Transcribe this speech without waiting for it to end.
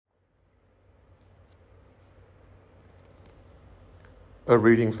A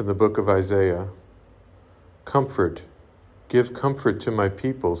reading from the book of Isaiah. Comfort, give comfort to my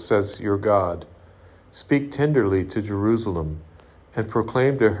people, says your God. Speak tenderly to Jerusalem, and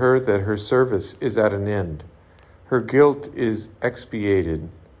proclaim to her that her service is at an end. Her guilt is expiated.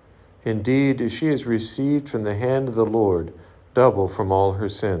 Indeed, she has received from the hand of the Lord double from all her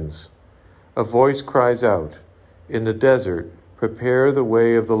sins. A voice cries out, in the desert, prepare the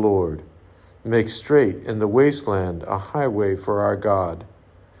way of the Lord. Make straight in the wasteland a highway for our God.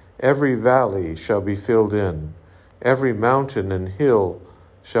 Every valley shall be filled in, every mountain and hill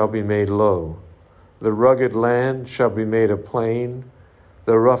shall be made low. The rugged land shall be made a plain,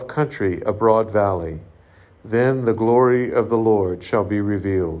 the rough country a broad valley. Then the glory of the Lord shall be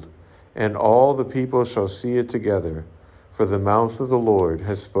revealed, and all the people shall see it together, for the mouth of the Lord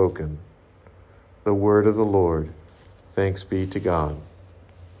has spoken. The word of the Lord. Thanks be to God.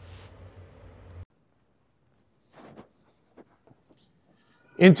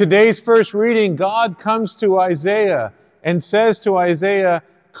 In today's first reading, God comes to Isaiah and says to Isaiah,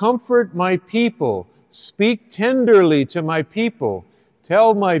 comfort my people, speak tenderly to my people,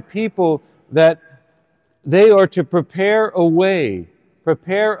 tell my people that they are to prepare a way,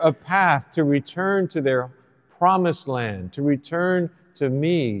 prepare a path to return to their promised land, to return to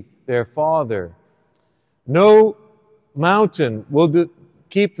me, their Father. No mountain will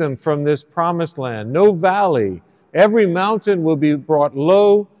keep them from this promised land, no valley. Every mountain will be brought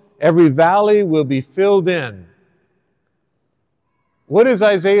low. Every valley will be filled in. What is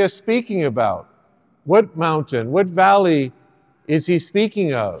Isaiah speaking about? What mountain, what valley is he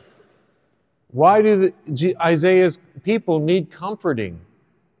speaking of? Why do Isaiah's people need comforting?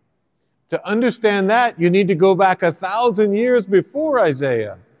 To understand that, you need to go back 1,000 years before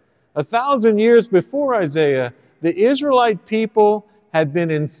Isaiah. 1,000 years before Isaiah, the Israelite people had been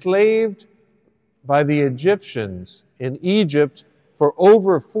enslaved by the Egyptians in Egypt for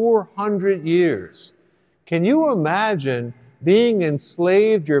over 400 years. Can you imagine being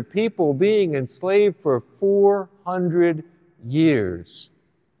enslaved, your people being enslaved for 400 years?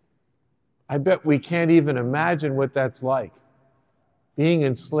 I bet we can't even imagine what that's like, being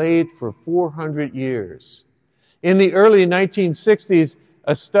enslaved for 400 years. In the early 1960s,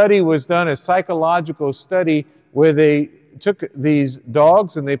 a study was done, a psychological study, where they took these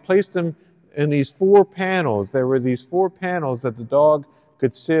dogs and they placed them in these 4 panels. There were these 4 panels that the dog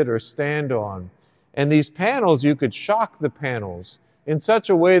could sit or stand on. And these panels, you could shock the panels in such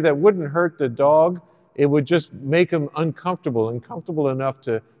a way that wouldn't hurt the dog. It would just make him uncomfortable enough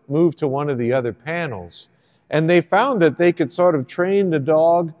to move to one of the other panels. And they found that they could sort of train the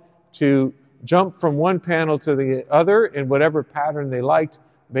dog to jump from one panel to the other in whatever pattern they liked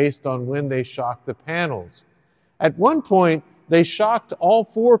based on when they shocked the panels. At one point, they shocked all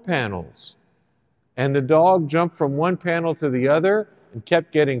 4 panels. And the dog jumped from one panel to the other and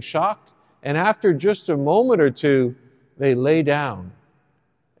kept getting shocked. And after just a moment or two, they lay down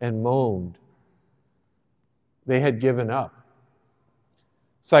and moaned. They had given up.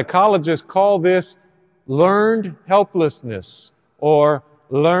 Psychologists call this learned helplessness or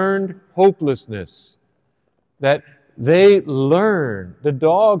learned hopelessness. That they learn, the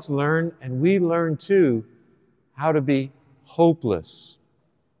dogs learn, and we learn too, how to be hopeless.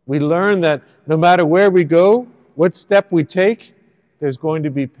 We learn that no matter where we go, what step we take, there's going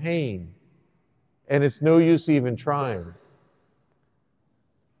to be pain. And it's no use even trying.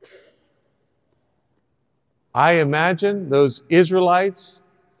 I imagine those Israelites,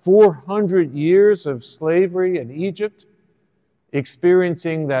 400 years of slavery in Egypt,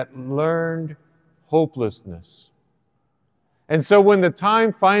 experiencing that learned hopelessness. And so when the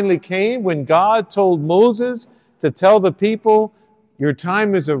time finally came, when God told Moses to tell the people, your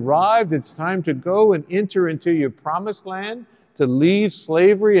time has arrived, it's time to go and enter into your promised land, to leave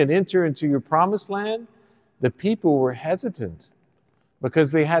slavery and enter into your promised land, the people were hesitant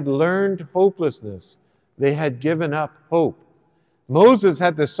because they had learned hopelessness. They had given up hope. Moses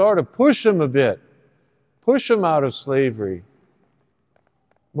had to sort of push them a bit, push them out of slavery.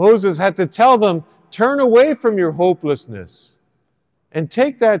 Moses had to tell them, turn away from your hopelessness and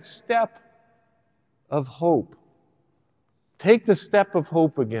take that step of hope. Take the step of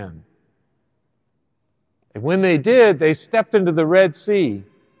hope again. And when they did, they stepped into the Red Sea.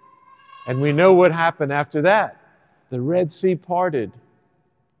 And we know what happened after that. The Red Sea parted.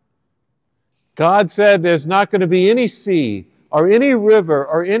 God said there's not going to be any sea or any river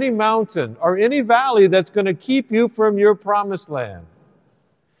or any mountain or any valley that's going to keep you from your promised land.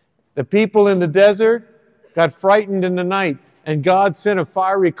 The people in the desert got frightened in the night, and God sent a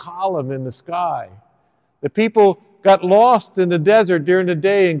fiery column in the sky. The people got lost in the desert during the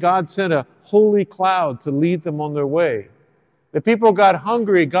day, and God sent a holy cloud to lead them on their way. The people got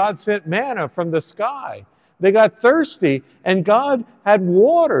hungry. God sent manna from the sky. They got thirsty, and God had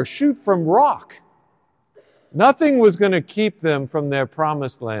water shoot from rock. Nothing was going to keep them from their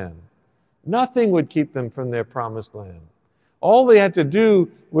promised land. Nothing would keep them from their promised land. All they had to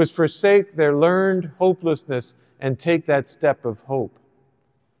do was forsake their learned hopelessness and take that step of hope.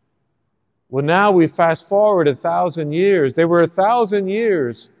 Well, now we fast forward 1,000 years. They were 1,000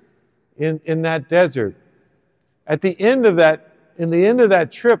 years in that desert. In the end of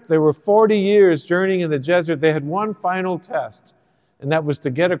that trip, there were 40 years journeying in the desert. They had one final test, and that was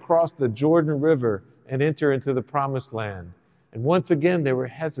to get across the Jordan River and enter into the promised land. And once again, they were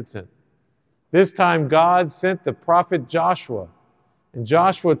hesitant. This time, God sent the prophet Joshua, and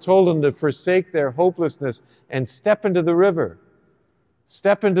Joshua told them to forsake their hopelessness and step into the river,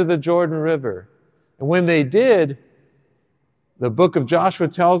 step into the Jordan River. And when they did, the book of Joshua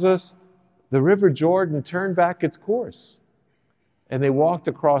tells us the river Jordan turned back its course, and they walked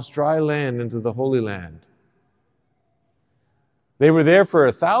across dry land into the Holy Land. They were there for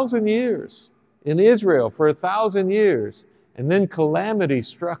 1,000 years, in Israel for 1,000 years, and then calamity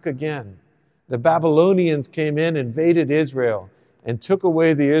struck again. The Babylonians came in, invaded Israel, and took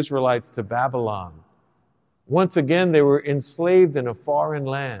away the Israelites to Babylon. Once again, they were enslaved in a foreign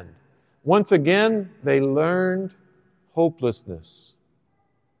land. Once again, they learned hopelessness.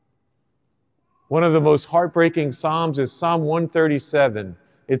 One of the most heartbreaking Psalms is Psalm 137.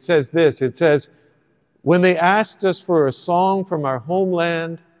 It says this, it says, "When they asked us for a song from our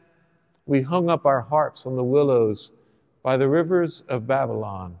homeland, we hung up our harps on the willows by the rivers of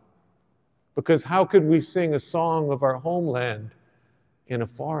Babylon." Because how could we sing a song of our homeland in a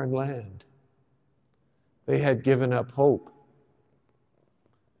foreign land? They had given up hope.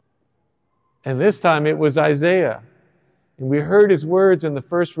 And this time it was Isaiah. And we heard his words in the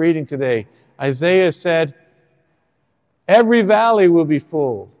first reading today. Isaiah said, "Every valley will be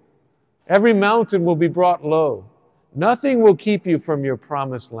full. Every mountain will be brought low. Nothing will keep you from your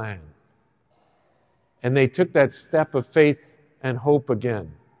promised land." And they took that step of faith and hope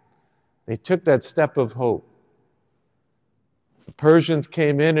again. They took that step of hope. The Persians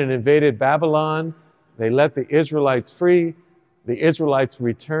came in and invaded Babylon. They let the Israelites free. The Israelites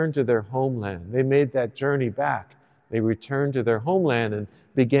returned to their homeland. They made that journey back. They returned to their homeland and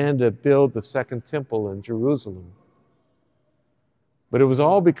began to build the second temple in Jerusalem. But it was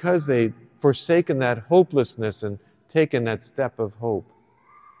all because they'd forsaken that hopelessness and taken that step of hope.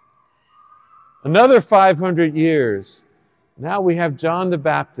 Another 500 years. Now we have John the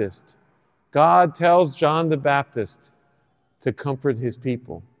Baptist. God tells John the Baptist to comfort his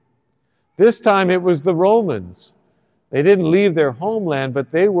people. This time it was the Romans. They didn't leave their homeland,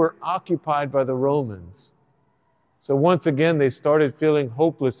 but they were occupied by the Romans. So once again, they started feeling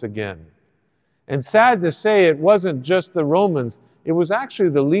hopeless again. And sad to say, it wasn't just the Romans, it was actually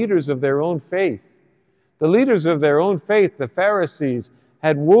the leaders of their own faith. The leaders of their own faith, the Pharisees,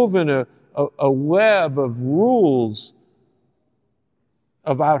 had woven a web of rules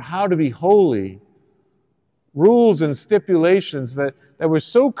about how to be holy, rules and stipulations that were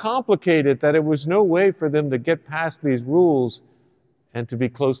so complicated that it was no way for them to get past these rules and to be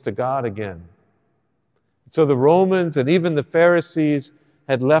close to God again. So the Romans and even the Pharisees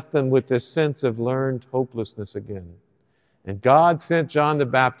had left them with this sense of learned hopelessness again. And God sent John the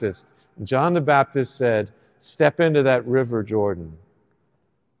Baptist. And John the Baptist said, "Step into that river Jordan.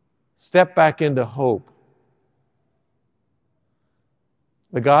 Step back into hope."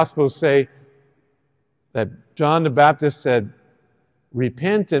 The Gospels say that John the Baptist said,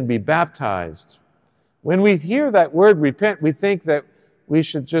 "Repent and be baptized." When we hear that word repent, we think that we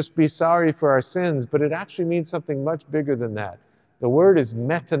should just be sorry for our sins, but it actually means something much bigger than that. The word is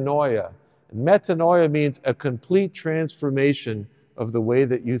metanoia. And metanoia means a complete transformation of the way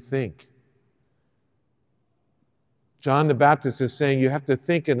that you think. John the Baptist is saying you have to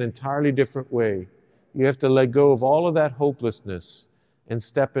think an entirely different way. You have to let go of all of that hopelessness and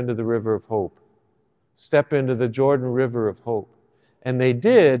step into the river of hope. Step into the Jordan River of hope. And they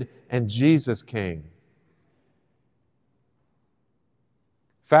did, and Jesus came.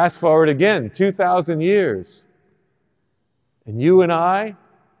 Fast forward again, 2,000 years. And you and I,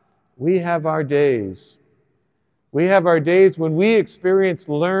 we have our days. We have our days when we experience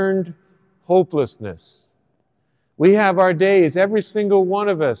learned hopelessness. We have our days, every single one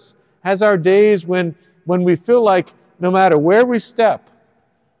of us has our days when we feel like no matter where we step,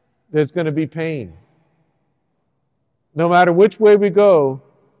 there's going to be pain. No matter which way we go,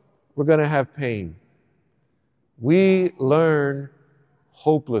 we're going to have pain. We learn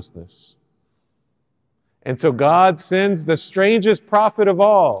hopelessness. And so God sends the strangest prophet of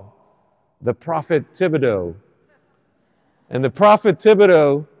all, the prophet Thibodeau. And the prophet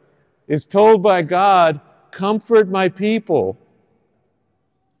Thibodeau is told by God, comfort my people.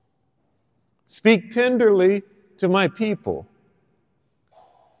 Speak tenderly to my people.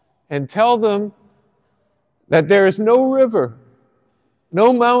 And tell them that there is no river,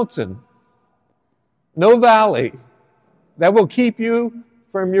 no mountain, no valley that will keep you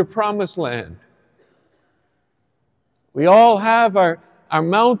from your promised land. We all have our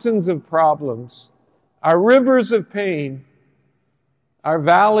mountains of problems, our rivers of pain, our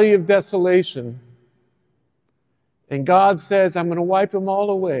valley of desolation. And God says, I'm going to wipe them all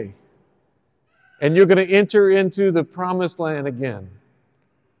away. And you're going to enter into the promised land again.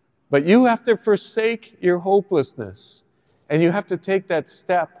 But you have to forsake your hopelessness. And you have to take that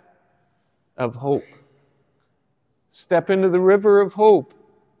step of hope. Step into the river of hope.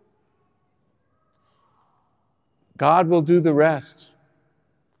 God will do the rest.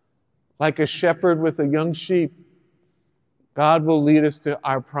 Like a shepherd with a young sheep, God will lead us to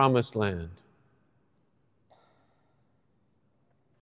our promised land.